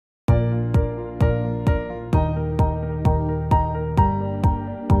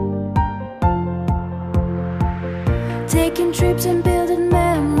taking trips and building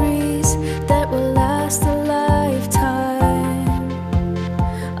memories that will last a lifetime.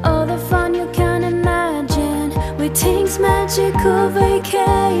 All the fun you can imagine with Tink's Magical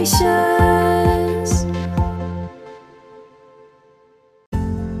Vacations.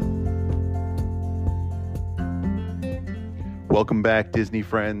 Welcome back, Disney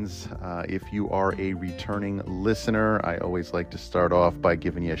friends. If you are a returning listener, I always like to start off by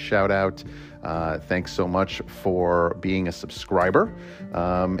giving you a shout out. Thanks so much for being a subscriber.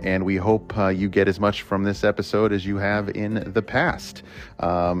 And we hope you get as much from this episode as you have in the past.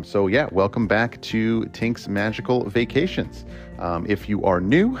 Welcome back to Tink's Magical Vacations. If you are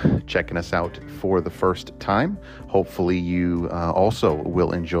new, checking us out for the first time, hopefully you also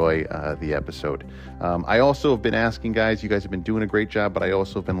will enjoy the episode. I also have been asking guys, you guys have been doing a great job, but I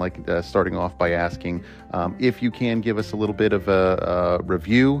also have been starting off by asking if you can give us a little bit of a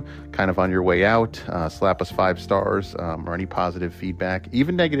review kind of on your way out, slap us 5 stars or any positive feedback,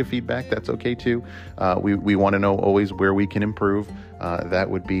 even negative feedback, that's okay too. We want to know always where we can improve. That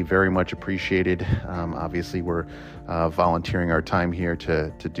would be very much appreciated. Obviously, we're volunteering our time here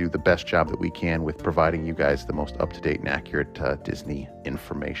to do the best job that we can with providing you guys the most up-to-date and accurate Disney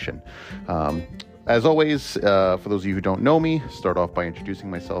information. As always, for those of you who don't know me, start off by introducing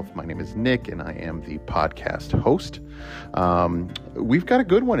myself. My name is Nick, and I am the podcast host. We've got a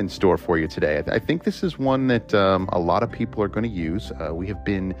good one in store for you today. I think this is one that a lot of people are going to use. We have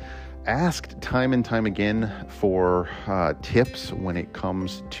been asked time and time again for tips when it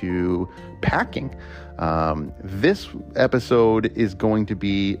comes to packing. This episode is going to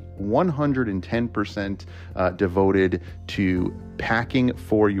be 110% devoted to packing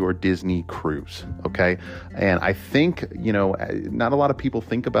for your Disney cruise, okay? And I think, not a lot of people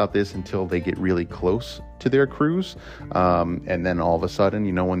think about this until they get really close to their cruise. And then all of a sudden,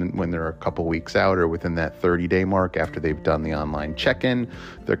 when they're a couple weeks out or within that 30-day mark after they've done the online check-in,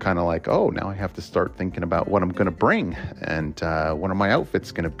 they're kind of like, oh, now I have to start thinking about what I'm going to bring and what are my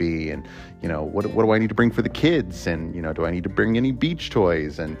outfits going to be, and what do I need to bring for the kids, and do I need to bring any beach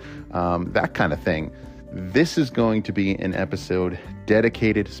toys and that kind of thing. This is going to be an episode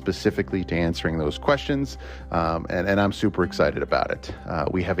dedicated specifically to answering those questions, and I'm super excited about it.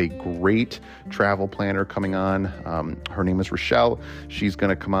 We have a great travel planner coming on. Her name is Rachelle. She's going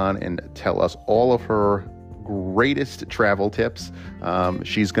to come on and tell us all of her greatest travel tips.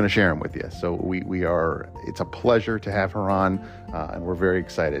 She's going to share them with you. So it's a pleasure to have her on, and we're very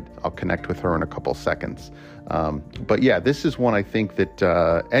excited. I'll connect with her in a couple seconds. But yeah, this is one I think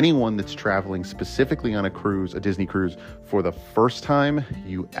that anyone that's traveling specifically on a Disney cruise for the first time,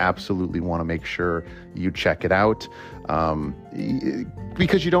 you absolutely want to make sure you check it out.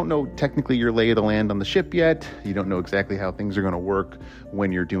 Because you don't know technically your lay of the land on the ship yet. You don't know exactly how things are going to work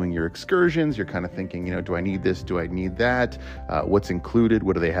when you're doing your excursions. You're kind of thinking, do I need this? Do I need that? What's included?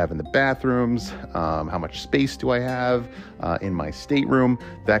 What do they have in the bathrooms? How much space do I have in my stateroom?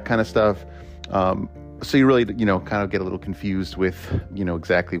 That kind of stuff. So you really, kind of get a little confused with,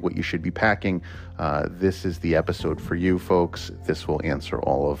 exactly what you should be packing. This is the episode for you folks. This will answer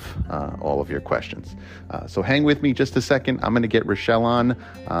all of your questions. So hang with me just a second. I'm going to get Rachelle on.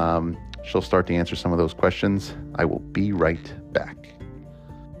 She'll start to answer some of those questions. I will be right back.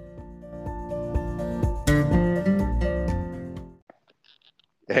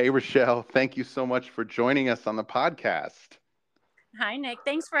 Hey, Rachelle, thank you so much for joining us on the podcast. Hi, Nick.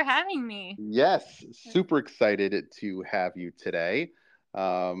 Thanks for having me. Yes, super excited to have you today.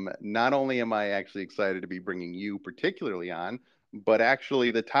 Not only am I actually excited to be bringing you particularly on, but actually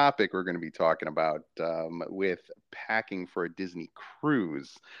the topic we're going to be talking about with packing for a Disney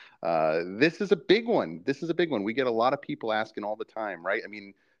cruise. This is a big one. We get a lot of people asking all the time, right? I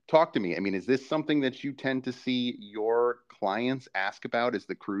mean, talk to me. I mean, is this something that you tend to see your clients ask about as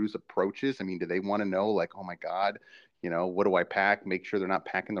the cruise approaches? I mean, do they want to know, like, oh my God, what do I pack? Make sure they're not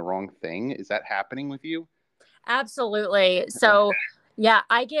packing the wrong thing. Is that happening with you? Absolutely. So yeah,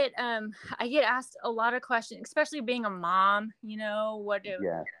 I get asked a lot of questions, especially being a mom, what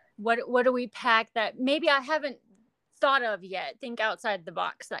do we pack that maybe I haven't thought of yet? Think outside the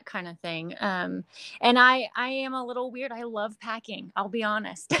box, that kind of thing. And I am a little weird. I love packing. I'll be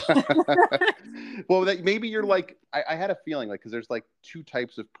honest. Well, maybe you're like, I had a feeling like, because there's like 2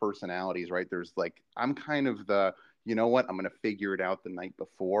 types of personalities, right? There's like, I'm kind of the, I'm going to figure it out the night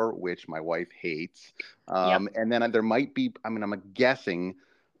before, which my wife hates. Yep. And then there might be, I'm guessing,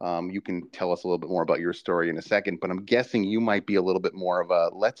 you can tell us a little bit more about your story in a second, but I'm guessing you might be a little bit more of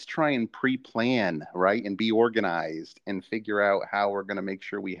a, let's try and pre-plan, right? And be organized and figure out how we're going to make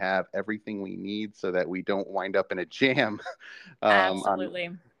sure we have everything we need so that we don't wind up in a jam.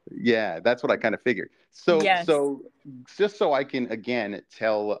 Absolutely. Yeah, that's what I kind of figured. So, Yes. so just so I can again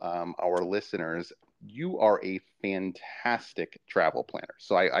tell our listeners, you are a fantastic travel planner.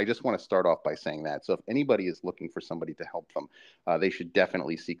 So I just want to start off by saying that. So if anybody is looking for somebody to help them, they should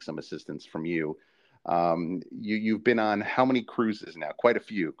definitely seek some assistance from you. You've been on how many cruises now? Quite a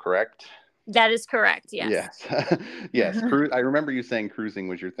few, correct? That is correct. Yes. Yes. Yes. I remember you saying cruising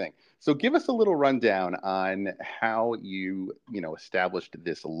was your thing. So give us a little rundown on how you established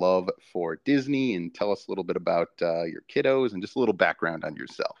this love for Disney and tell us a little bit about your kiddos and just a little background on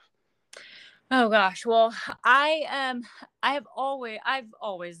yourself. Oh gosh. Well, I've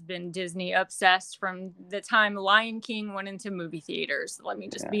always been Disney obsessed from the time Lion King went into movie theaters. Let me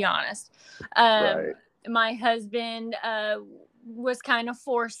just be honest. Right. My husband was kind of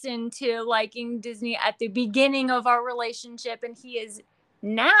forced into liking Disney at the beginning of our relationship, and he is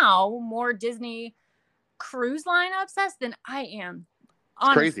now more Disney cruise line obsessed than I am.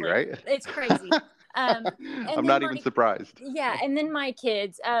 It's crazy, Honestly, right? it's crazy. And I'm then not even surprised. yeah, and then my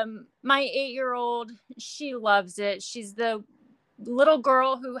kids, my 8-year-old, she loves it. She's the little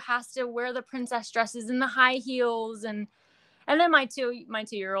girl who has to wear the princess dresses and the high heels, and then my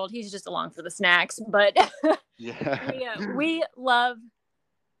 2-year-old, he's just along for the snacks. But Yeah. we love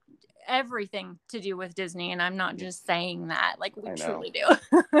everything to do with Disney, and I'm not just saying that. Like, we I know. truly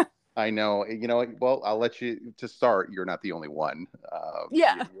do. I know. Well, I'll let you to start. You're not the only one.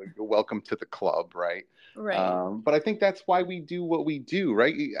 Yeah. You're welcome to the club, right? Right. But I think that's why we do what we do,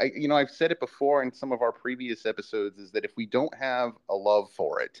 right? I've said it before in some of our previous episodes, is that if we don't have a love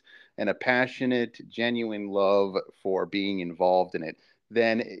for it and a passionate, genuine love for being involved in it,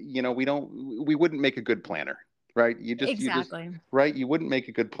 then we wouldn't make a good planner, right? Exactly. Right? You wouldn't make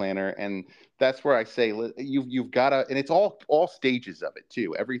a good planner, and that's where I say you've got to, and it's all stages of it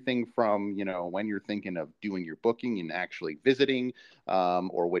too. Everything from when you're thinking of doing your booking and actually visiting,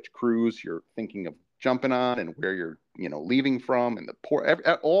 or which cruise you're thinking of jumping on, and where you're leaving from, and the port,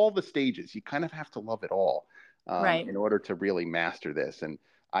 all the stages. You kind of have to love it all Right. in order to really master this. And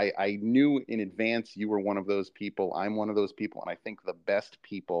I knew in advance you were one of those people. I'm one of those people, and I think the best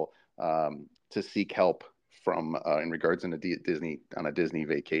people to seek help from in regards in a Disney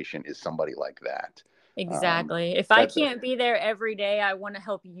vacation is somebody like that. Exactly. If I can't be there every day, I want to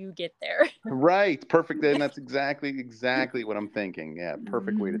help you get there. Right. Perfect. And that's exactly what I'm thinking. Yeah.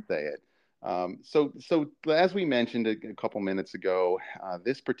 Perfect way to Mhm. say it. So as we mentioned a couple minutes ago,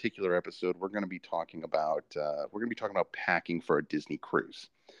 this particular episode, we're going to be talking about packing for a Disney cruise.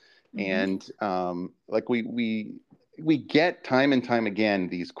 Mhm. And like we get time and time again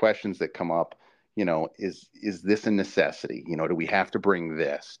these questions that come up. Is this a necessity? Do we have to bring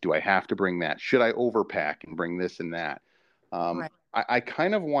this? Do I have to bring that? Should I overpack and bring this and that? Right. I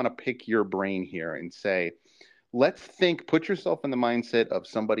kind of want to pick your brain here and say, put yourself in the mindset of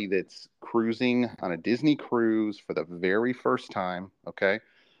somebody that's cruising on a Disney cruise for the very first time. Okay.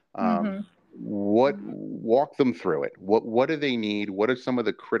 Um, Mhm. walk them through it. What do they need? What are some of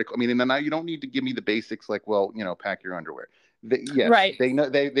the critical? I mean, and now you don't need to give me the basics like, well, pack your underwear. Yes, Right. they know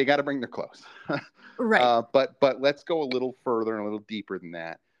they got to bring their clothes. Right. But let's go a little further and a little deeper than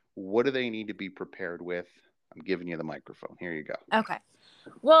that. What do they need to be prepared with? I'm giving you the microphone. Here you go. Okay.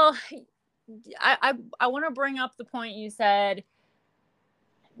 Well, I want to bring up the point you said.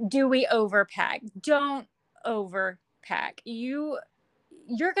 Do we overpack? Don't overpack.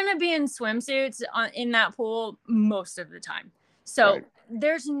 You're going to be in swimsuits in that pool most of the time. Right. So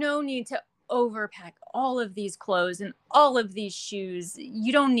there's no need to overpack all of these clothes and all of these shoes.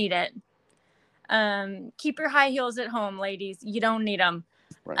 You don't need it. Keep your high heels at home, ladies. You don't need them.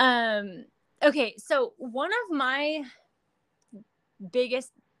 Right. Okay. So one of my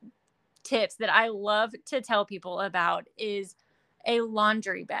biggest tips that I love to tell people about is a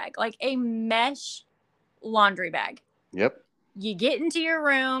laundry bag, like a mesh laundry bag. Yep. You get into your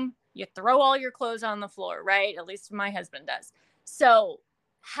room, you throw all your clothes on the floor, right? At least my husband does. So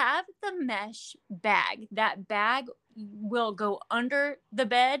have the mesh bag. That bag will go under the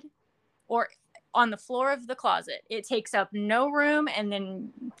bed or on the floor of the closet. It takes up no room, and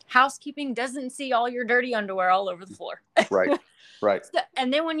then housekeeping doesn't see all your dirty underwear all over the floor. Right. Right. So,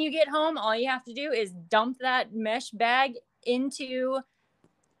 and then when you get home, all you have to do is dump that mesh bag into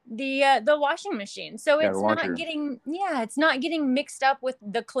the washing machine. So Yeah, the it's laundry not room. getting mixed up with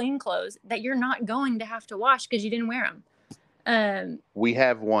the clean clothes that you're not going to have to wash because you didn't wear them. We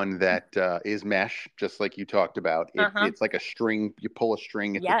have one that is mesh, just like you talked about. It's like a string. You pull a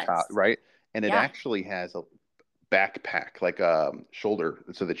string at the top, Yes. right? And it Yeah. actually has backpack, like a shoulder,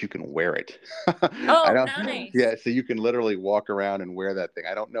 so that you can wear it. I Oh, don't. nice. Yeah, so you can literally walk around and wear that thing.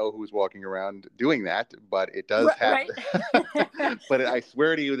 I don't know who's walking around doing that, but it does have. Right. But I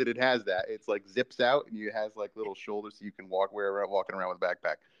swear to you that it has that. It's like zips out, and it has like little shoulders, so you can walking around with a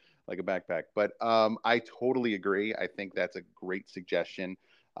backpack, like a backpack. But I totally agree. I think that's a great suggestion.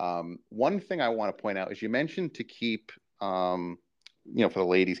 One thing I want to point out is you mentioned to keep, for the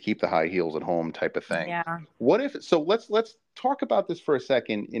ladies, keep the high heels at home type of thing. Yeah. What if? So let's talk about this for a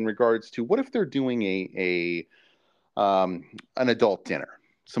second in regards to what if they're doing an adult dinner,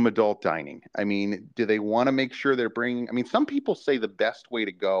 some adult dining. I mean, do they want to make sure they're bringing? I mean, some people say the best way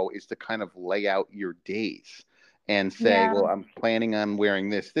to go is to kind of lay out your days and say, Yeah. well, I'm planning on wearing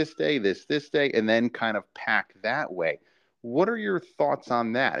this day, this day, and then kind of pack that way. What are your thoughts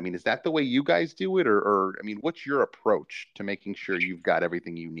on that? I mean, is that the way you guys do it, or I mean, what's your approach to making sure you've got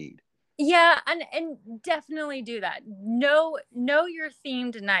everything you need? Yeah, and definitely do that. Know your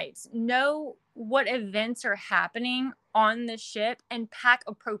themed nights. Know what events are happening on the ship and pack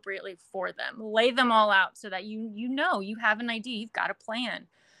appropriately for them. Lay them all out so that you have an idea, you've got a plan.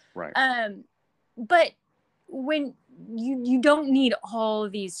 Right. But when you don't need all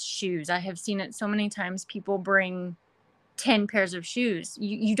of these shoes. I have seen it so many times, people bring 10 pairs of shoes.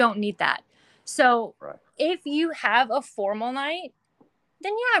 You don't need that. So Right. if you have a formal night,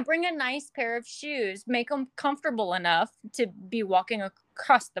 then yeah, bring a nice pair of shoes. Make them comfortable enough to be walking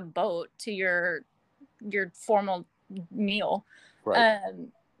across the boat to your formal meal. Right.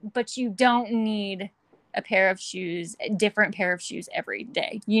 But you don't need a different pair of shoes every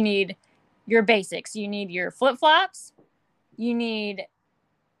day. You need your basics. You need your flip-flops. You need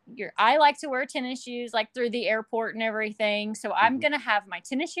I like to wear tennis shoes like through the airport and everything. So I'm going to have my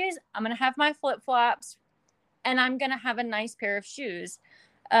tennis shoes. I'm going to have my flip-flops, and I'm going to have a nice pair of shoes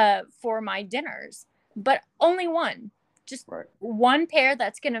for my dinners, but only one, just one pair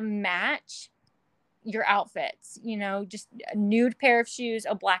that's going to match your outfits, just a nude pair of shoes,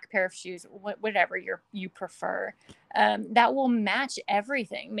 a black pair of shoes, whatever you prefer. That will match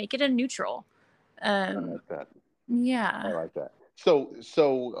everything. Make it a neutral. I like that. Yeah. I like that. So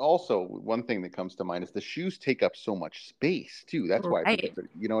also one thing that comes to mind is the shoes take up so much space too. That's why I think,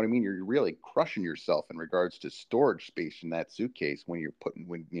 you know what I mean? You're really crushing yourself in regards to storage space in that suitcase when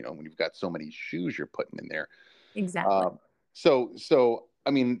you've got so many shoes you're putting in there. Exactly. So I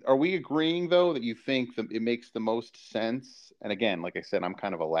mean, are we agreeing though that you think that it makes the most sense? And again, like I said, I'm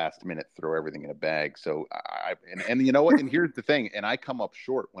kind of a last minute throw everything in a bag. So and you know what? And here's the thing, and I come up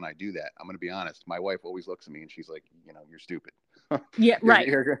short when I do that. I'm going to be honest. My wife always looks at me and she's like, you're stupid. Yeah, right.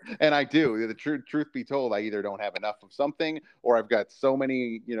 And I do. The truth be told, I either don't have enough of something, or I've got so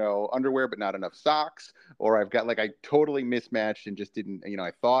many, underwear, but not enough socks, or I've got I totally mismatched and just didn't,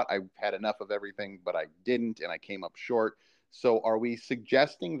 I thought I had enough of everything, but I didn't, and I came up short. So are we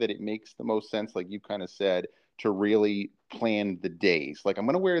suggesting that it makes the most sense, like you kind of said, to really plan the days? Like, I'm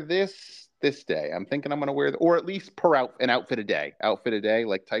going to wear this day. I'm thinking I'm going to wear, or at least an outfit a day,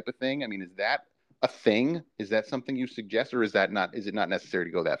 like type of thing. I mean, is that a thing? Is that something you suggest, or is it not necessary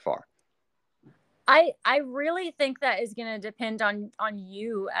to go that far? I really think that is going to depend on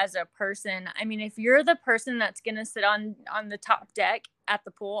you as a person. I mean, if you're the person that's going to sit on the top deck at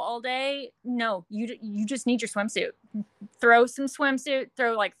the pool all day, no, you just need your swimsuit. Throw some swimsuit,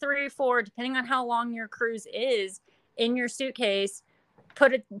 throw like 3 or 4, depending on how long your cruise is, in your suitcase.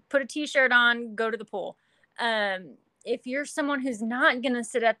 Put a t-shirt on, go to the pool. If you're someone who's not going to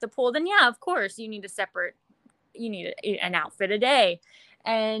sit at the pool, then yeah, of course you need an outfit a day,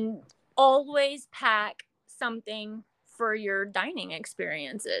 and always pack something for your dining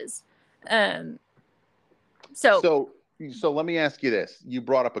experiences. So let me ask you this. You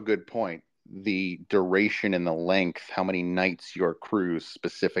brought up a good point. The duration and the length, how many nights your cruise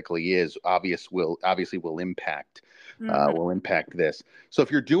specifically is, obviously will impact this. So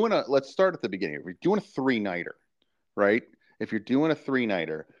if you're doing let's start at the beginning. If you're doing a 3-nighter, right? If you're doing a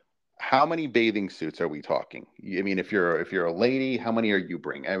 3-nighter, how many bathing suits are we talking? I mean, if you're a lady, how many are you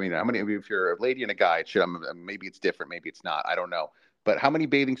bringing? I mean, if you're a lady and a guy, maybe it's different, maybe it's not. I don't know. But how many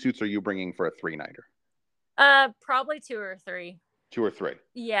bathing suits are you bringing for a 3-nighter? Probably 2 or 3. 2 or 3.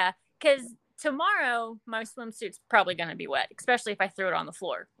 Yeah, because tomorrow my swimsuit's probably going to be wet, especially if I throw it on the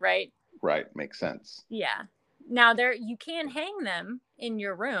floor, right? Right, makes sense. Yeah. Now you can hang them in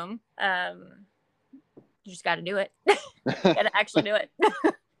your room. You just got to do it. You got to actually do it.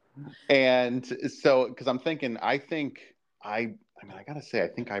 And so, because I'm thinking, I gotta say, I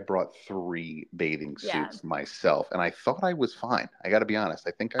think I brought 3 bathing suits myself, and I thought I was fine. I got to be honest.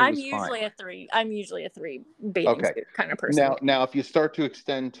 I think I'm usually a 3 bathing suit kind of person. Now, if you start to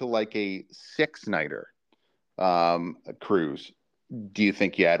extend to like a 6-nighter, cruise, do you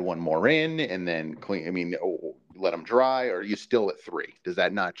think you add one more in and then clean? I mean, let them dry, or are you still at 3? Does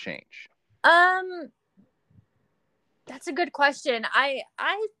that not change? That's a good question. I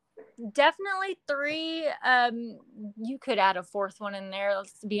definitely 3. You could add a 4th one in there.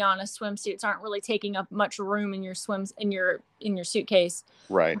 Let's be honest, swimsuits aren't really taking up much room in your suitcase.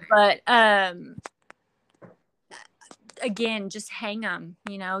 Right. But again, just hang them.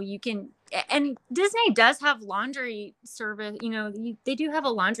 You can, and Disney does have laundry service. They do have a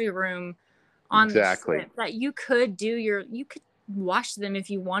laundry room on the ship that you could wash them if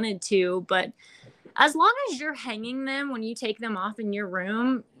you wanted to, but as long as you're hanging them when you take them off in your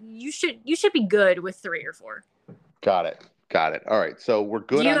room, you should be good with 3 or 4. Got it. All right. So we're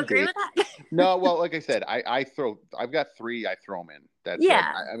good. Do you agree with that? No. Well, like I said, I've got 3. I throw them in. That's it.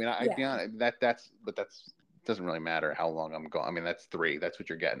 I mean, I'd be honest, that's doesn't really matter how long I'm going. I mean, that's 3. That's what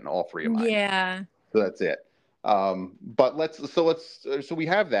you're getting. All 3 of mine. Yeah. So that's it. But so we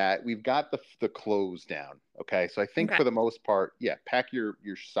have that. We've got the clothes down. Okay. So I think for the most part, pack your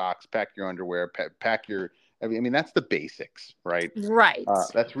socks, pack your underwear, pack your, I mean, that's the basics, right? Right.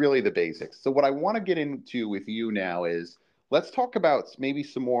 That's really the basics. So what I want to get into with you now is, let's talk about maybe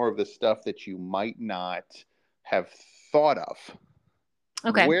some more of the stuff that you might not have thought of.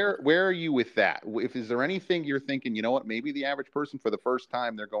 Okay. Where are you with that? Is there anything you're thinking, you know what, maybe the average person for the first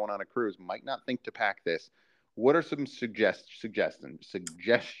time they're going on a cruise might not think to pack this? What are some suggestions?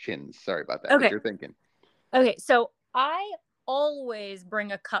 Sorry about that. Okay. What you're thinking? Okay. So I always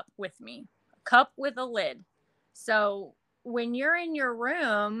bring a cup with me, a cup with a lid. So when you're in your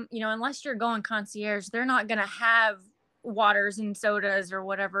room, unless you're going concierge, they're not going to have waters and sodas or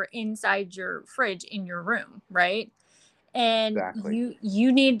whatever inside your fridge in your room. Right. And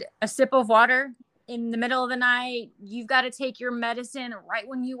you need a sip of water in the middle of the night. You've got to take your medicine right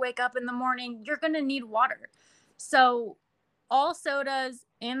when you wake up in the morning. You're going to need water. So all sodas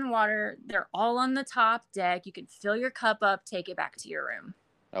and water, they're all on the top deck. You can fill your cup up, take it back to your room.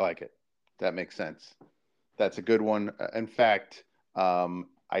 I like it. That makes sense. That's a good one. In fact,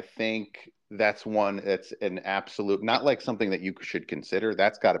 I think that's one that's an absolute, not like something that you should consider.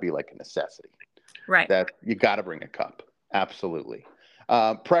 That's got to be like a necessity. Right. That you got to bring a cup. Absolutely.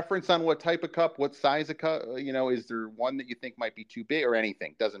 Preference on what type of cup, what size of cup? Is there one that you think might be too big, or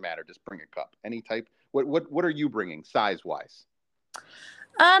anything? Doesn't matter. Just bring a cup. Any type. What are you bringing size wise?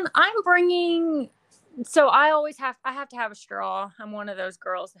 I'm bringing. So I have to have a straw. I'm one of those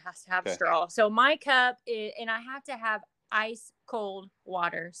girls that has to have a straw. So my cup and I have to have ice cold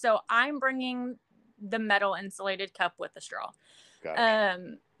water. So I'm bringing the metal insulated cup with the straw.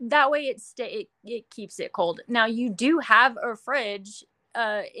 That way it keeps it cold. Now you do have a fridge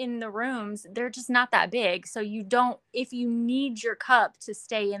in the rooms. They're just not that big. So if you need your cup to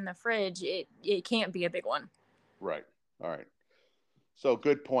stay in the fridge, it can't be a big one. Right. All right. So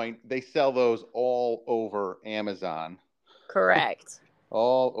good point. They sell those all over Amazon. Correct.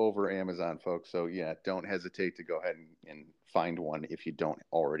 All over Amazon, folks. So don't hesitate to go ahead and find one if you don't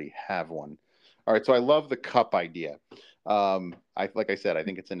already have one. All right. So I love the cup idea. Like I said, I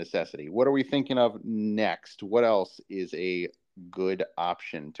think it's a necessity. What are we thinking of next? What else is a good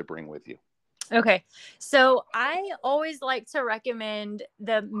option to bring with you? Okay. So I always like to recommend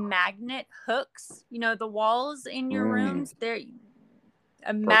the magnet hooks, the walls in your rooms. Get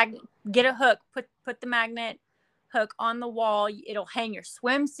a hook, put the magnet hook on the wall. It'll hang your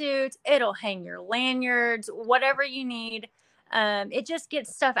swimsuits. It'll hang your lanyards, whatever you need. It just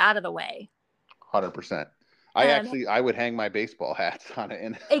gets stuff out of the way. 100%. I would hang my baseball hats on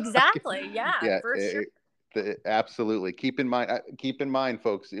it. Exactly. Yeah. For sure. Absolutely. Keep in mind,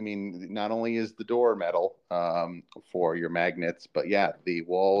 folks. I mean, not only is the door metal for your magnets, but the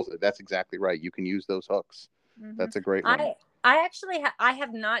walls. That's exactly right. You can use those hooks. Mm-hmm. That's a great one. I actually I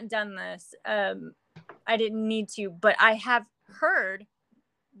have not done this. I didn't need to, but I have heard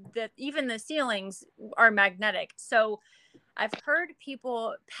that even the ceilings are magnetic. So I've heard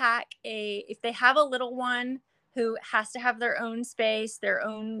people pack if they have a little one who has to have their own space,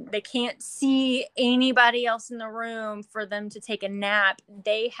 they can't see anybody else in the room for them to take a nap.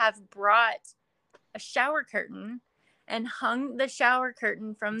 They have brought a shower curtain and hung the shower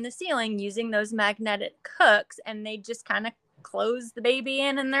curtain from the ceiling using those magnetic hooks, and they just kind of close the baby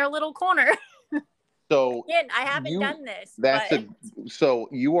in their little corner. So again, I haven't done this. So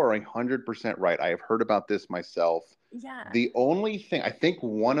you are 100% right. I have heard about this myself. Yeah. The only thing I think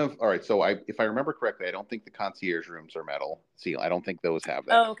if I remember correctly, I don't think the concierge rooms are metal. I don't think those have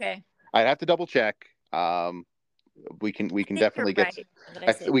that. Oh, okay. I'd have to double check. we can I think definitely you're get. right. That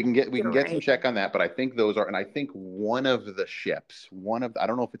I said We can get you're some right. check on that, but I think those are, and I think one of the ships, I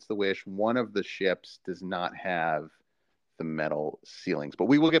don't know if it's the Wish, one of the ships does not have the metal ceilings, but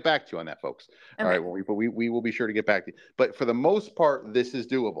we will get back to you on that, folks. Okay. All right, well, we will be sure to get back to you. But for the most part, this is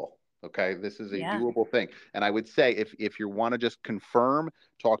doable. Okay, this is a doable thing. And I would say if you want to just confirm,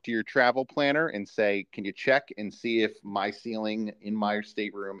 talk to your travel planner and say, can you check and see if my ceiling in my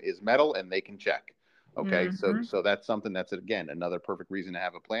stateroom is metal, and they can check. Okay, so that's something that's, again, another perfect reason to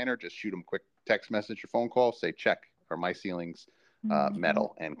have a planner. Just shoot them a quick text message or phone call, say, check, are my ceilings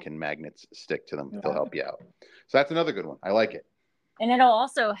metal, and can magnets stick to them? They'll help you out. So that's another good one. I like it. And it'll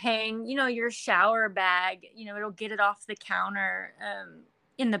also hang, your shower bag, it'll get it off the counter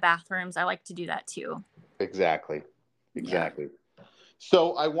in the bathrooms. I like to do that too. Exactly. Yeah.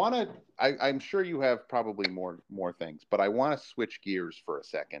 So I'm sure you have probably more things, but I want to switch gears for a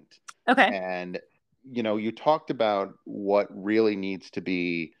second. Okay. And, you talked about what really needs to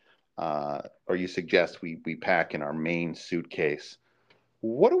be, or you suggest we pack in our main suitcase.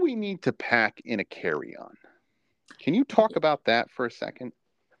 What do we need to pack in a carry-on? Can you talk about that for a second?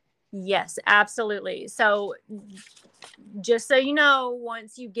 Yes, absolutely. So just so you know,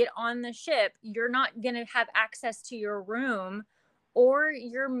 once you get on the ship, you're not going to have access to your room or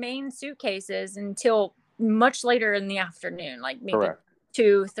your main suitcases until much later in the afternoon, like maybe Correct.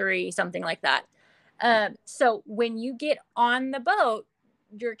 2, 3, something like that. So when you get on the boat,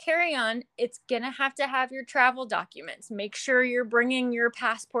 your carry-on, it's going to have your travel documents. Make sure you're bringing your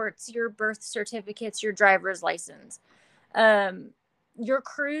passports, your birth certificates, your driver's license, your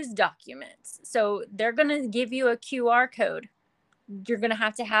cruise documents. So they're going to give you a QR code. You're going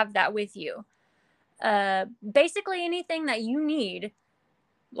to have that with you. Basically anything that you need,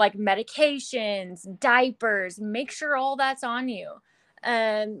 like medications, diapers, make sure all that's on you.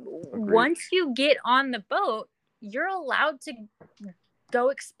 Once you get on the boat, you're allowed to go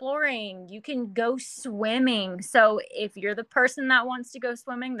exploring. You can go swimming. So if you're the person that wants to go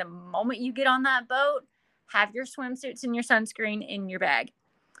swimming, the moment you get on that boat, have your swimsuits and your sunscreen in your bag.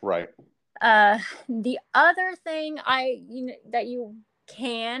 Right. The other thing that you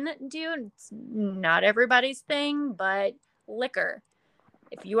can do, it's not everybody's thing, but liquor.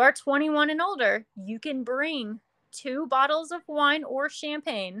 If you are 21 and older, you can bring 2 bottles of wine or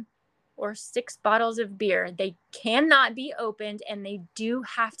champagne or 6 bottles of beer. They cannot be opened, and they do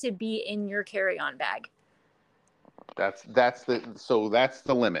have to be in your carry-on bag. That's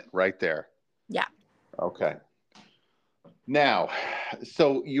the limit right there. Yeah. Okay. Now,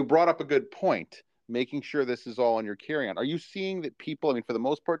 so you brought up a good point, making sure this is all on your carry-on. Are you seeing that people, for the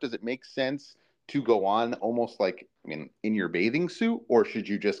most part, does it make sense to go on almost like, in your bathing suit, or should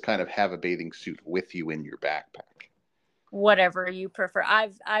you just kind of have a bathing suit with you in your backpack? Whatever you prefer.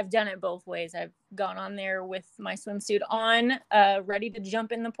 I've done it both ways. I've gone on there with my swimsuit on, ready to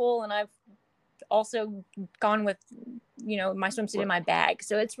jump in the pool, and I've also gone with, my swimsuit in my bag.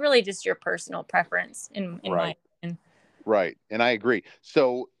 So it's really just your personal preference in my opinion. Right. And I agree.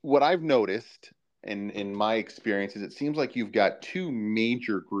 So what I've noticed in my experience is it seems like you've got 2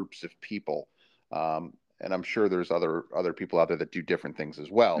 major groups of people. And I'm sure there's other people out there that do different things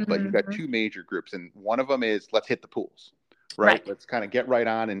as well, but you've got 2 major groups, and one of them is, let's hit the pools, right? Let's kind of get right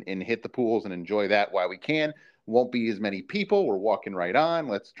on and hit the pools and enjoy that while we can. Won't be as many people. We're walking right on.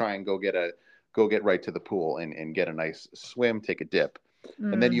 Let's try and go get right to the pool and get a nice swim, take a dip.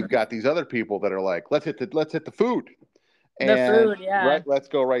 And then you've got these other people that are like, let's hit the food. Right, let's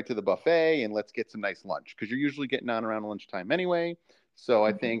go right to the buffet and let's get some nice lunch, because you're usually getting on around lunchtime anyway. So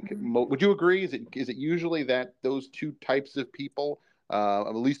I think, would you agree? Is it usually that those 2 types of people,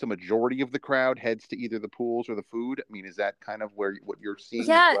 at least a majority of the crowd, heads to either the pools or the food? Is that kind of what you're seeing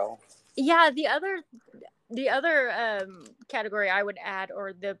as well? Yeah. The other category I would add,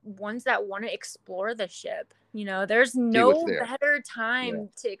 or the ones that want to explore the ship. There's no better time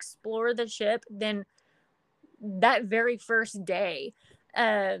to explore the ship than that very first day.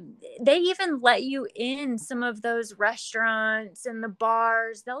 They even let you in some of those restaurants and the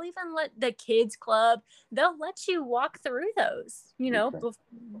bars. They'll even let the kids club, they'll let you walk through those,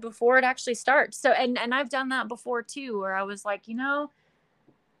 before it actually starts. So, and I've done that before too, where I was like,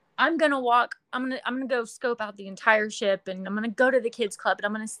 I'm going to go scope out the entire ship, and I'm going to go to the kids club, and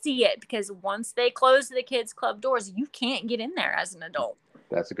I'm going to see it, because once they close the kids club doors, you can't get in there as an adult.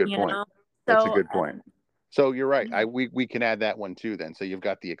 That's a good point. That's a good point. So you're right. We can add that one too then. So you've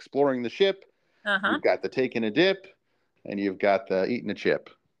got the exploring the ship, you've got the taking a dip, and you've got the eating a chip.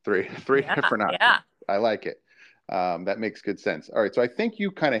 Three different options. Yeah. I like it. That makes good sense. All right, so I think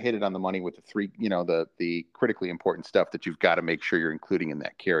you kind of hit it on the money with the three, the critically important stuff that you've got to make sure you're including in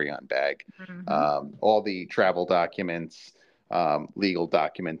that carry-on bag. All the travel documents, legal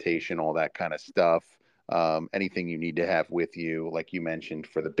documentation, all that kind of stuff. Anything you need to have with you, like you mentioned,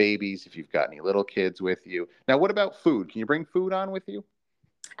 for the babies, if you've got any little kids with you. Now, what about food? Can you bring food on with you?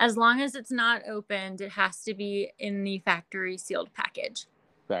 As long as it's not opened, it has to be in the factory sealed package.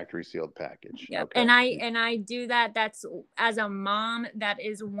 Factory sealed package. Yep. Okay. And I do that. That's, as a mom, that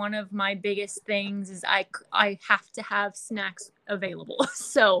is one of my biggest things, is I have to have snacks available.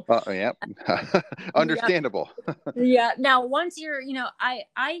 So yeah. Understandable. Yeah. Now, once you're,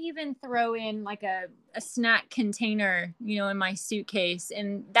 I even throw in like a snack container, in my suitcase.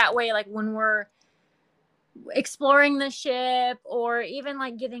 And that way, like when we're exploring the ship, or even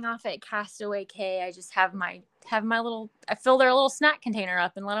like getting off at Castaway Cay, I just have my little, I fill their little snack container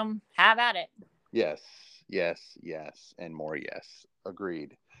up and let them have at it. Yes, and more yes.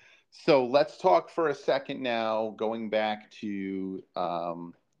 Agreed. So let's talk for a second now, going back to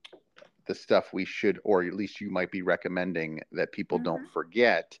the stuff we should, or at least you might be recommending that people don't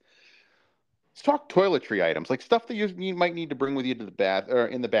forget. Let's talk toiletry items, like stuff that you might need to bring with you to the bath or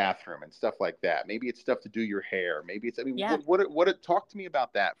in the bathroom and stuff like that. Maybe it's stuff to do your hair. Maybe it's, Yeah. Talk to me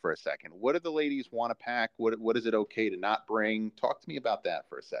about that for a second. What do the ladies want to pack? What is it okay to not bring? Talk to me about that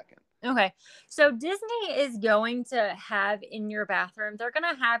for a second. Okay. So Disney is going to have in your bathroom, they're going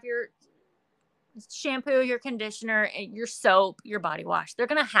to have your shampoo, your conditioner, your soap, your body wash. They're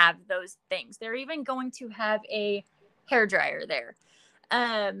going to have those things. They're even going to have a hair dryer there.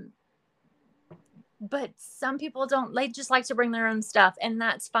 But some people don't, they just like to bring their own stuff, and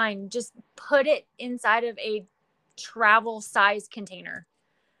that's fine. Just put it inside of a travel size container.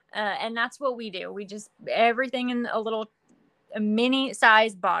 And that's what we do. We just, everything in a mini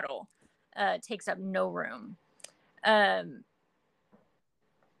size bottle, takes up no room. So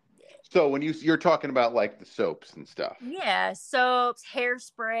when you're talking about like the soaps and stuff. Yeah. Soaps,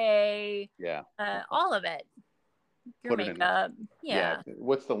 hairspray. Yeah. All of it. Your makeup. Yeah.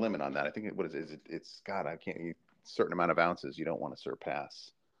 What's the limit on that? I think it's God, I can't, a certain amount of ounces you don't want to surpass.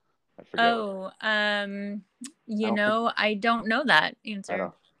 I forget. Oh, I don't know that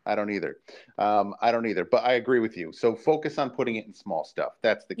answer. I don't either. But I agree with you. So focus on putting it in small stuff.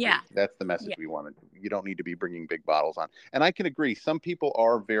 That's the key. Yeah. That's the message we wanted. You don't need to be bringing big bottles on. And I can agree. Some people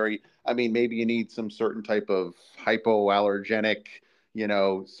are maybe you need some certain type of hypoallergenic,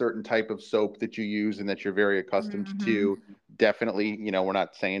 certain type of soap that you use and that you're very accustomed to. Definitely, we're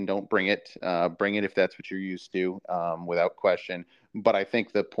not saying don't bring it. Bring it if that's what you're used to, without question. But I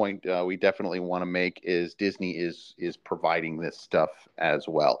think the point we definitely want to make is Disney is providing this stuff as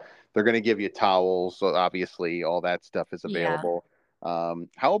well. They're going to give you towels, so obviously all that stuff is available. Yeah.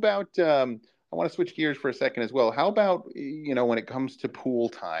 How about I want to switch gears for a second as well. How about when it comes to pool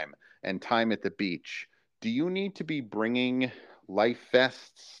time and time at the beach? Do you need to be bringing life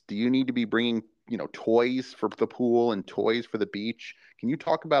vests? Do you need to be bringing toys for the pool and toys for the beach? Can you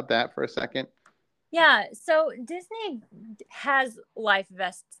talk about that for a second? Yeah, so Disney has life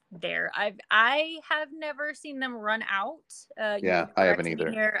vests there. I have never seen them run out. I haven't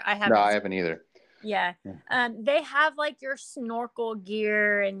either. I haven't either. Yeah. They have like your snorkel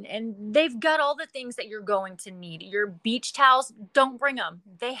gear, and they've got all the things that you're going to need. Your beach towels, don't bring them.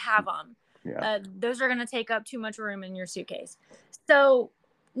 They have them. Yeah. Those are going to take up too much room in your suitcase. So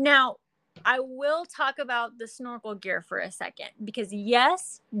now I will talk about the snorkel gear for a second, because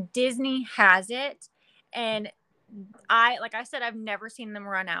yes, Disney has it. And like I said, I've never seen them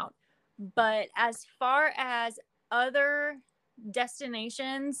run out. But as far as other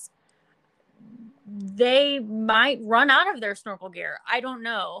destinations, they might run out of their snorkel gear. I don't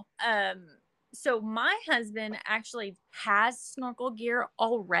know. So my husband actually has snorkel gear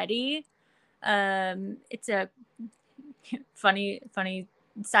already. It's a funny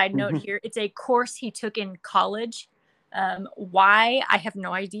side note here. It's a course he took in college. Why? I have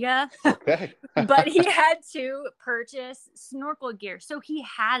no idea. Okay. But he had to purchase snorkel gear. So he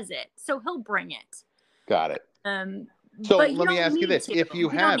has it. So he'll bring it. Got it. So let me ask you this. If you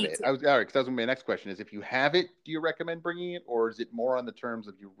have it, all right, because that was my next question is, if you have it, do you recommend bringing it? Or is it more on the terms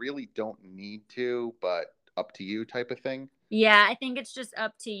of you really don't need to, but up to you type of thing? Yeah, I think it's just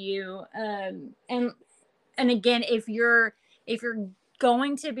up to you. And again, if you're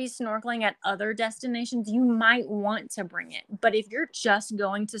going to be snorkeling at other destinations, you might want to bring it. But if you're just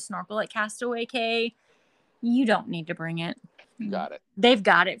going to snorkel at Castaway Cay, you don't need to bring it. Got it. They've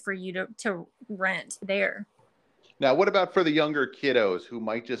got it for you to rent there. Now, what about for the younger kiddos who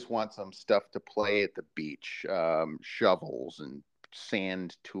might just want some stuff to play at the beach? Shovels and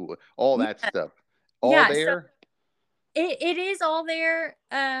sand tool, all that stuff. All there? It is all there.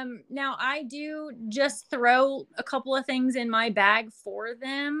 Now I do just throw a couple of things in my bag for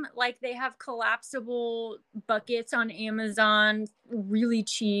them. Like they have collapsible buckets on Amazon, really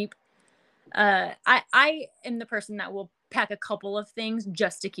cheap. I am the person that will pack a couple of things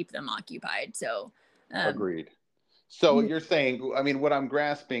just to keep them occupied. So, Agreed. So you're saying, I mean, what I'm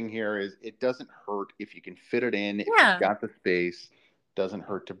grasping here is it doesn't hurt if you can fit it in, if you've yeah, got the space, doesn't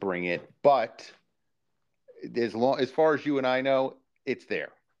hurt to bring it. But as far as you and I know, it's there.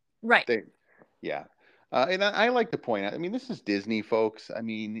 right. They, yeah. And I like to point out, I mean, this is Disney, folks. I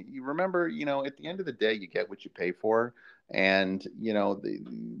mean, you remember, at the end of the day, you get what you pay for. And,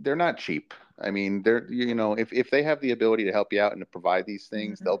 they're not cheap. I mean, if they have the ability to help you out and to provide these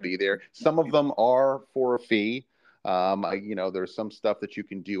things, they'll be there. Some of them are for a fee. There's some stuff that you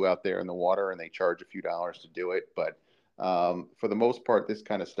can do out there in the water and they charge a few dollars to do it. But for the most part, this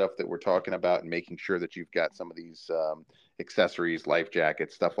kind of stuff that we're talking about and making sure that you've got some of these accessories, life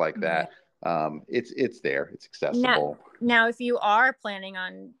jackets, stuff like Yeah. that. It's there. It's Now, accessible. now, if you are planning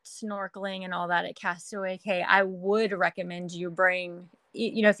on snorkeling and all that at Castaway Cay, I would recommend you bring,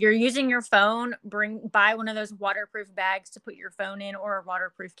 if you're using your phone, buy one of those waterproof bags to put your phone in or a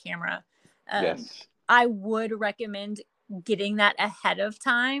waterproof camera. Yes. I would recommend getting that ahead of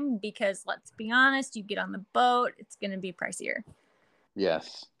time because let's be honest, you get on the boat, it's going to be pricier.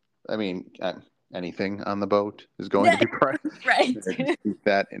 Yes. I mean, anything on the boat is going to be priced. Right. Just keep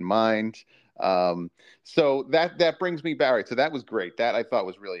that in mind. So that brings me back. Right, so that was great. That I thought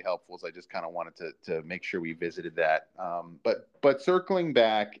was really helpful. As I just kind of wanted to make sure we visited that. But circling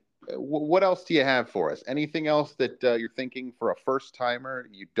back, what else do you have for us? Anything else that you're thinking for a first timer?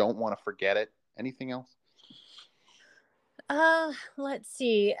 You don't want to forget it. Anything else? Let's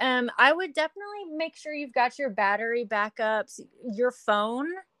see. I would definitely make sure you've got your battery backups. Your phone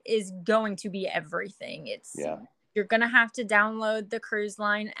is going to be everything. Yeah. You're going to have to download the cruise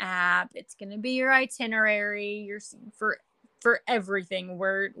line app. It's going to be your itinerary, for everything,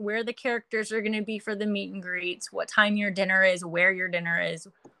 where the characters are going to be for the meet and greets, what time your dinner is, where your dinner is,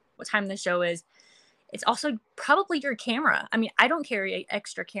 what time the show is. It's also probably your camera. I mean, I don't carry an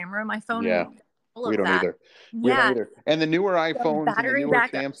extra camera. My phone, Yeah. all We of don't that. either. We don't Yeah. either. And the newer The iPhones and the battery newer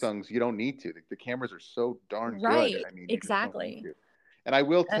backups. Samsungs, you don't need to. The cameras are so darn good. Right. I mean, you just don't need Exactly. to. And I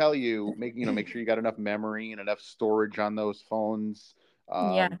will Uh, tell you, make sure you got enough memory and enough storage on those phones,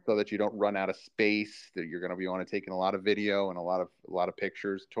 yeah. so that you don't run out of space. That you're going to be on taking a lot of video and a lot of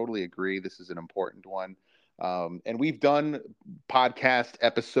pictures. Totally agree. This is an important one. And we've done podcast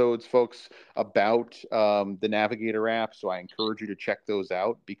episodes, folks, about the Navigator app. So I encourage you to check those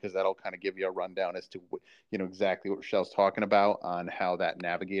out because that'll kind of give you a rundown as to exactly what Rachelle's talking about on how that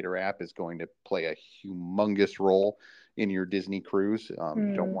Navigator app is going to play a humongous role in your Disney cruise.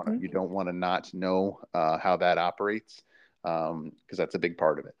 You don't want to not know how that operates, because that's a big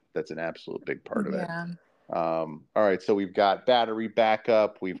part of it. That's an absolute big part of it. Yeah. All right, so we've got battery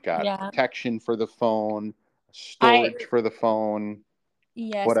backup, we've got protection for the phone, storage for the phone.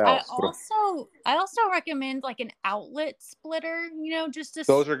 Yes. What else? I also recommend like an outlet splitter, just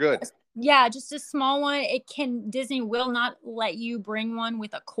Those are good. just a small one. Disney will not let you bring one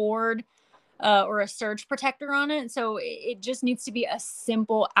with a cord or a surge protector on it. So it just needs to be a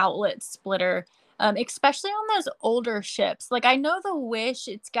simple outlet splitter, especially on those older ships. Like I know the Wish,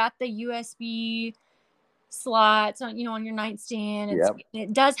 it's got the USB slots on your nightstand.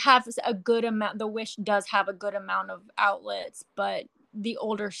 It does have a good amount. The Wish does have a good amount of outlets, but the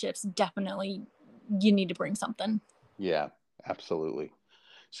older ships definitely you need to bring something. Yeah, absolutely.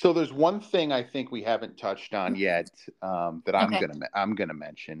 So there's one thing I think we haven't touched on yet, that I'm gonna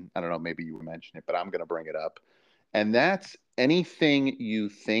mention. I don't know, maybe you mention it, but I'm gonna bring it up, and that's anything you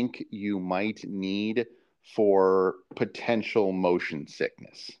think you might need for potential motion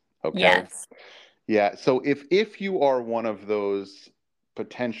sickness. Okay. Yes. Yeah. So if you are one of those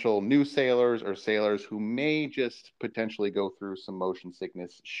potential new sailors or sailors who may just potentially go through some motion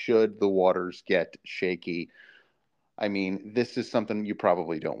sickness should the waters get shaky, I mean, this is something you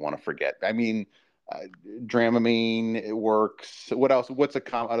probably don't want to forget. I mean, Dramamine, it works. What else? What's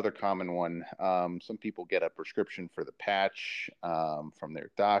other common one? Some people get a prescription for the patch from their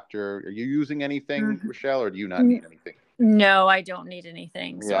doctor. Are you using anything, Rachelle, or do you not need anything? No, I don't need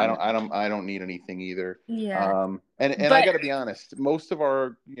anything. So Yeah, I don't need anything either. Yeah. And I got to be honest, most of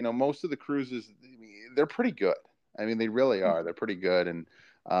the cruises, they're pretty good. I mean, they really are. They're pretty good. And,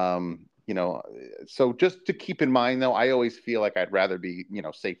 so just to keep in mind, though, I always feel like I'd rather be,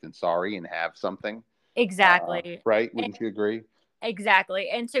 safe than sorry and have something. Exactly. Right? Wouldn't you agree? Exactly.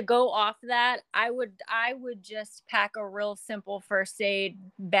 And to go off that, I would just pack a real simple first aid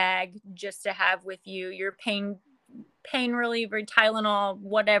bag just to have with you. You're paying pain reliever, Tylenol,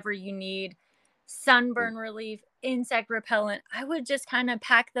 whatever you need, sunburn relief, insect repellent. I would just kind of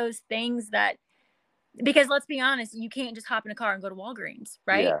pack those things that, because let's be honest, you can't just hop in a car and go to Walgreens,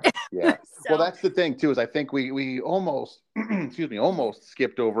 right? Yeah, yeah. Well, So, that's the thing too, is I think we almost, excuse me, almost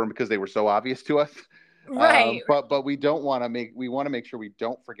skipped over them because they were so obvious to us. right. But we don't want to we want to make sure we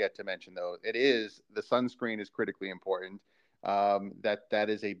don't forget to mention though. The sunscreen is critically important. That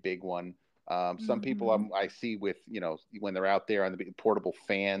is a big one. Some people Mhm. I see with, when they're out there on the big portable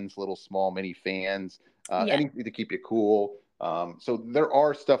fans, little small mini fans, Yeah, anything to keep you cool. So there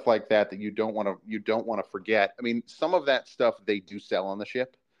are stuff like that you don't want to forget. I mean, some of that stuff they do sell on the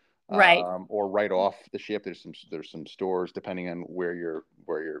ship, right, or right off the ship. There's some stores depending on where you're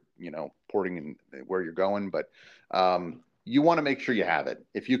porting and where you're going, but you want to make sure you have it.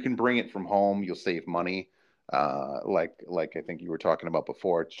 If you can bring it from home, you'll save money. Like I think you were talking about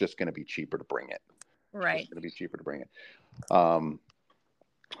before, it's just going to be cheaper to bring it. It's right. just going to be cheaper to bring it.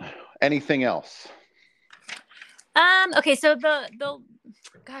 Anything else? Okay, so the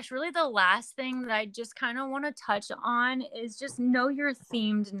gosh, really the last thing that I just kind of want to touch on is just know your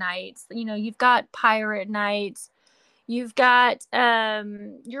themed nights. You've got pirate nights, you've got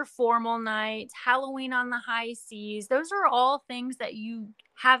your formal nights, Halloween on the high seas. Those are all things that you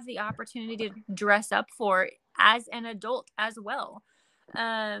have the opportunity to dress up for as an adult as well.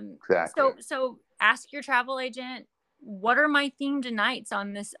 Exactly. So ask your travel agent, what are my themed nights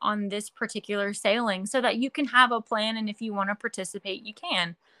on this particular sailing, so that you can have a plan, and if you want to participate, you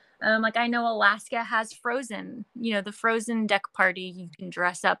can. Like I know Alaska has Frozen, the Frozen deck party. You can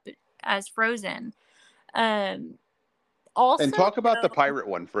dress up as Frozen. Um, And also, talk about the though, pirate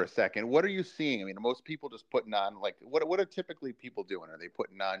one for a second. What are you seeing? I mean, are most people just putting on, like, what are typically people doing? Are they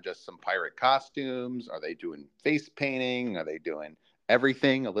putting on just some pirate costumes? Are they doing face painting? Are they doing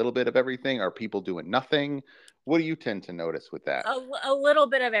everything, a little bit of everything? Are people doing nothing? What do you tend to notice with that? a little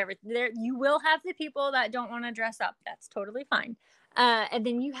bit of everything. There, you will have the people that don't want to dress up. That's totally fine. And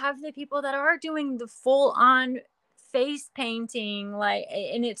then you have the people that are doing the full on face painting, like,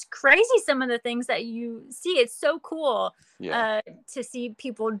 and it's crazy some of the things that you see. It's so cool Yeah. to see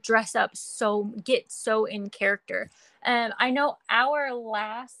people dress up, get so in character. I know our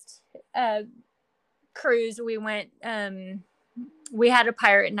last cruise we went, we had a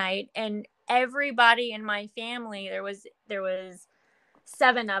pirate night, and everybody in my family, there was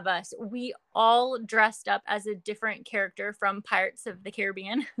 7 of us. We all dressed up as a different character from Pirates of the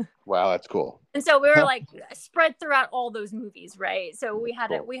Caribbean. Wow, that's cool. And so we were like spread throughout all those movies, right? So we had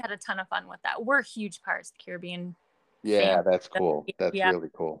Cool. we had a ton of fun with that. We're huge Pirates of the Caribbean Yeah, fans. that's cool. That's Yeah,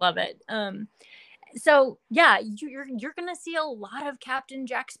 really cool. love it. So yeah, you're gonna see a lot of Captain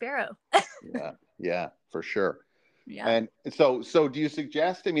Jack Sparrow. Yeah, yeah, for sure. Yeah. And so do you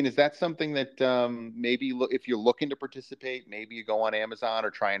suggest, I mean, is that something that maybe if you're looking to participate, maybe you go on Amazon or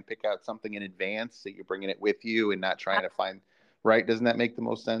try and pick out something in advance so you're bringing it with you and not trying to find, right? Doesn't that make the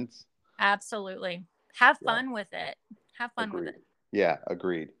most sense? Absolutely. Have Yeah, fun with it. Have fun with agreed. it. Yeah,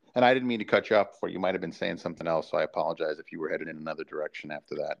 agreed. And I didn't mean to cut you off before. You might have been saying something else, so I apologize if you were headed in another direction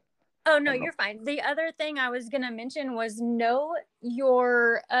after that. Oh no, I don't know. you're fine. The other thing I was gonna mention was know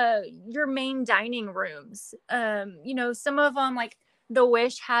your main dining rooms. Some of them, like the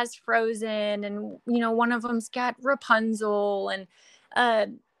Wish has Frozen, and one of them's got Rapunzel, and uh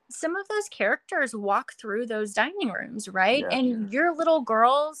some of those characters walk through those dining rooms, right? Yeah, And your little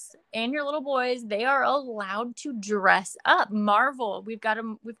girls and your little boys, they are allowed to dress up. Marvel, we've got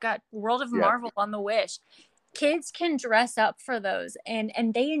World of yeah, Marvel on the Wish. Kids can dress up for those, and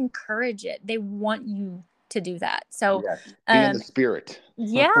they encourage it. They want you to do that. So yes. Be in the um spirit.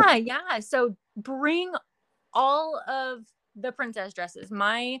 yeah, so bring all of the princess dresses.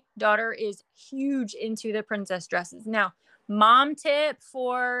 My daughter is huge into the princess dresses. Now, mom tip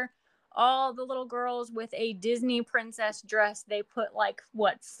for all the little girls with a Disney princess dress, they put like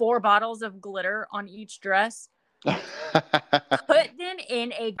what, 4 bottles of glitter on each dress. Put them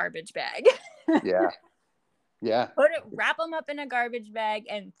in a garbage bag. Yeah, yeah. Wrap them up in a garbage bag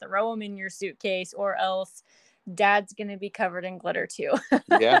and throw them in your suitcase, or else dad's gonna be covered in glitter too.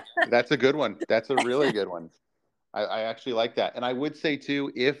 Yeah, that's a good one. That's a really good one. I actually like that. And I would say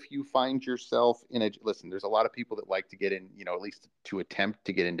too, if you find yourself listen, there's a lot of people that like to get in, at least to attempt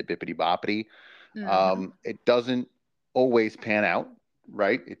to get into Bippity Boppity. Mm-hmm. It doesn't always pan out,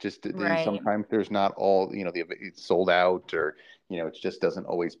 right? It just, Right. sometimes there's not all, it's sold out, or, it just doesn't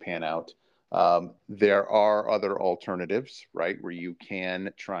always pan out. There are other alternatives, right? Where you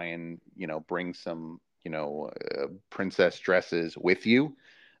can try and, bring some, princess dresses with you,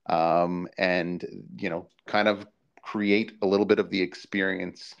 and, kind of create a little bit of the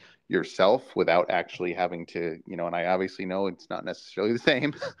experience yourself without actually having to, and I obviously know it's not necessarily the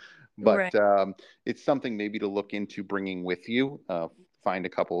same, but Right. it's something maybe to look into bringing with you. Find a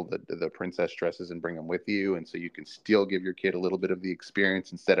couple of the princess dresses and bring them with you, and so you can still give your kid a little bit of the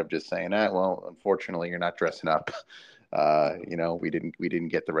experience instead of just saying, well, unfortunately, you're not dressing up. We didn't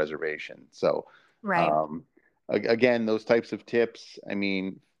get the reservation. So, Right. Again, those types of tips. I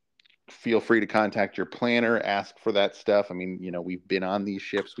mean, feel free to contact your planner, ask for that stuff. I mean, we've been on these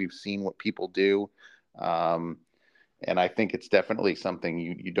ships, we've seen what people do. And I think it's definitely something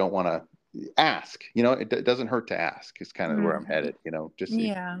you don't want to ask. It doesn't hurt to ask is kind of where I'm headed, just,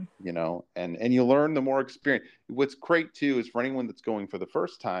 Yeah. and you learn the more experience. What's great too is for anyone that's going for the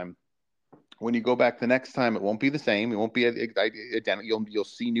first time, when you go back the next time, it won't be the same. It won't be identical. You'll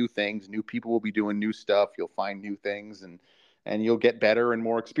see new things. New people will be doing new stuff. You'll find new things, and you'll get better and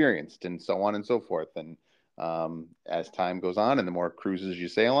more experienced, and so on and so forth. And as time goes on, and the more cruises you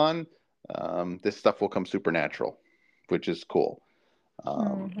sail on, this stuff will come supernatural, which is cool.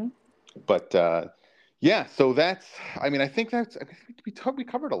 But yeah, so that's. I mean, I think we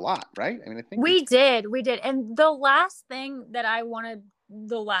covered a lot, right? I mean, I think we did. And the last thing I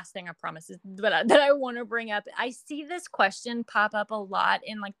promise is that I want to bring up, I see this question pop up a lot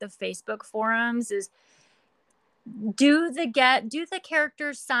in like the Facebook forums, is do the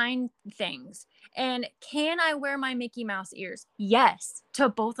characters sign things, and can I wear my Mickey Mouse ears? Yes, to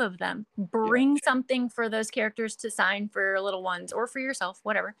both of them. Bring something for those characters to sign for your little ones or for yourself,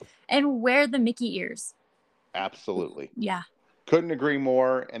 whatever, and wear the Mickey ears. Absolutely. Yeah. Couldn't agree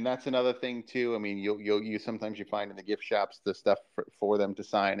more. And that's another thing too. I mean, you sometimes you find in the gift shops the stuff for them to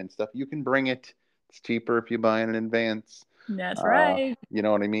sign and stuff. You can bring it. It's cheaper if you buy it in advance. That's right. You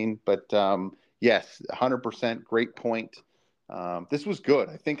know what I mean? But yes, 100% great point. This was good.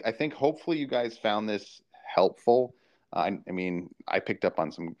 I think hopefully you guys found this helpful. I mean, I picked up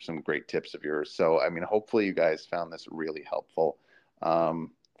on some great tips of yours. So, I mean, hopefully you guys found this really helpful.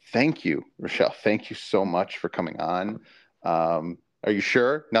 Thank you, Rachelle. Thank you so much for coming on. Are you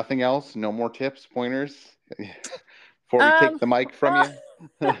sure? Nothing else? No more tips, pointers before we take the mic from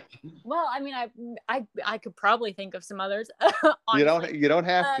you? Well, I mean, I could probably think of some others. You don't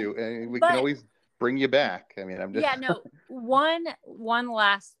have to. We can always bring you back. I mean, I'm just one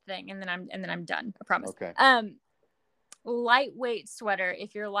last thing, and then I'm done. I promise. Okay. Lightweight sweater.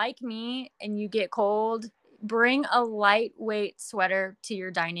 If you're like me and you get cold, bring a lightweight sweater to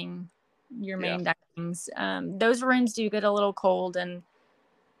your main dinings. Those rooms do get a little cold, and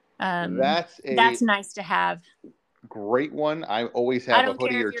that's nice to have. Great one. I always have a hoodie or two.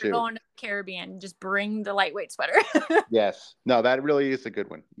 I don't care if you're going to the Caribbean, just bring the lightweight sweater. Yes. No, that really is a good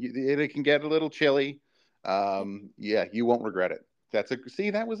one. It can get a little chilly. You won't regret it.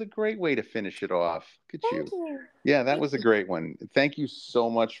 That was a great way to finish it off. Thank you. Yeah, that was a great one. Thank you so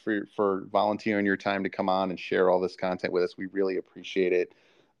much for volunteering your time to come on and share all this content with us. We really appreciate it.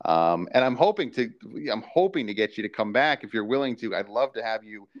 And I'm hoping to get you to come back if you're willing to. I'd love to have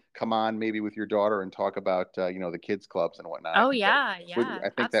you come on maybe with your daughter and talk about the kids clubs and whatnot. Oh yeah, I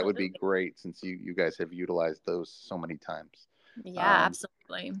think that would be great since you guys have utilized those so many times. Yeah,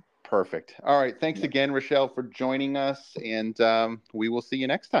 absolutely. Perfect. All right. Thanks again, Rachelle, for joining us, and we will see you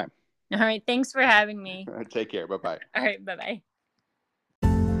next time. All right. Thanks for having me. Take care. Bye-bye. All right. Bye-bye.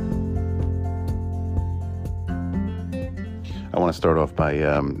 I want to start off by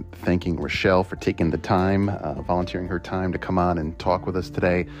thanking Rachelle for taking the time, volunteering her time to come on and talk with us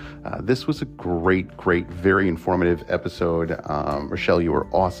today. This was a great, very informative episode. Rachelle, you were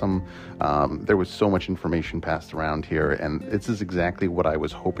awesome. There was so much information passed around here, and this is exactly what I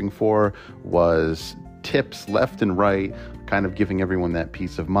was hoping for, was tips left and right, kind of giving everyone that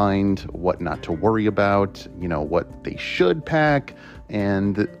peace of mind, what not to worry about, what they should pack,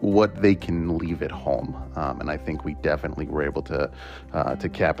 and what they can leave at home. And I think we definitely were able to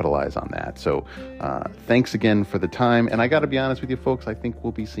capitalize on that. So thanks again for the time. And I got to be honest with you, folks, I think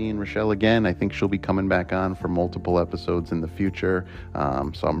we'll be seeing Rachelle again. I think she'll be coming back on for multiple episodes in the future.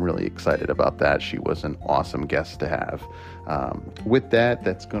 So I'm really excited about that. She was an awesome guest to have. With that,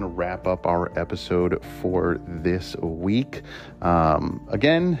 that's going to wrap up our episode for this week.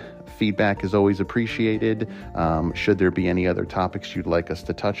 Again, feedback is always appreciated. Should there be any other topics you'd like us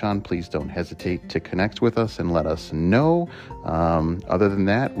to touch on, please don't hesitate to connect with us and let us know. Other than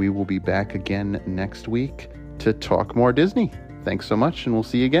that, we will be back again next week to talk more Disney. Thanks so much, and we'll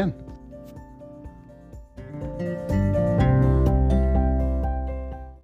see you again.